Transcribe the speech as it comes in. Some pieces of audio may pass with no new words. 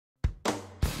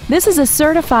This is a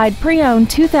certified pre-owned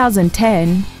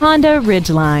 2010 Honda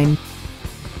Ridgeline.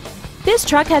 This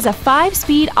truck has a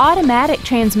 5-speed automatic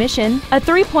transmission, a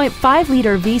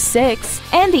 3.5-liter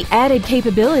V6, and the added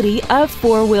capability of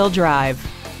 4-wheel drive.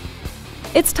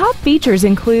 Its top features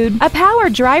include a power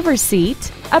driver's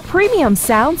seat, a premium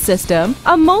sound system,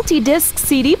 a multi-disc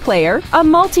CD player, a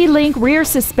multi-link rear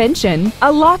suspension,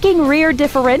 a locking rear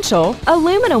differential,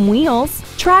 aluminum wheels,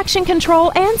 traction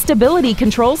control and stability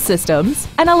control systems,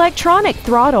 an electronic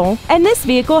throttle, and this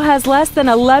vehicle has less than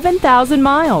 11,000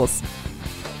 miles.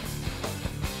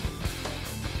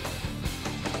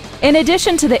 In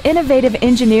addition to the innovative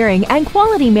engineering and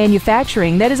quality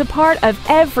manufacturing that is a part of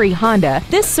every Honda,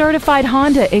 this certified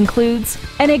Honda includes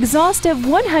an exhaustive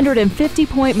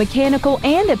 150-point mechanical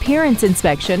and appearance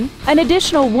inspection, an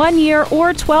additional 1-year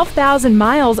or 12,000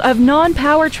 miles of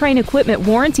non-powertrain equipment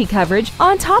warranty coverage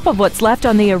on top of what's left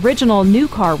on the original new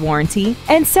car warranty,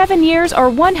 and 7 years or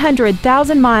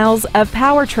 100,000 miles of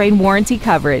powertrain warranty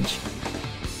coverage.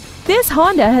 This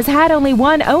Honda has had only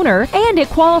one owner and it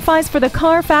qualifies for the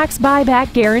Carfax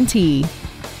buyback guarantee.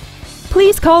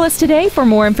 Please call us today for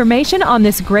more information on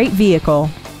this great vehicle.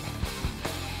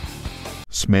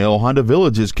 Smail Honda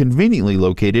Village is conveniently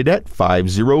located at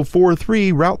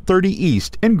 5043 Route 30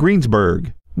 East in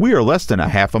Greensburg. We are less than a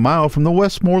half a mile from the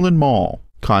Westmoreland Mall.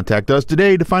 Contact us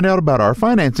today to find out about our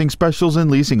financing specials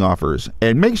and leasing offers,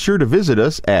 and make sure to visit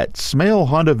us at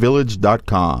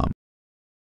SmailHondaVillage.com.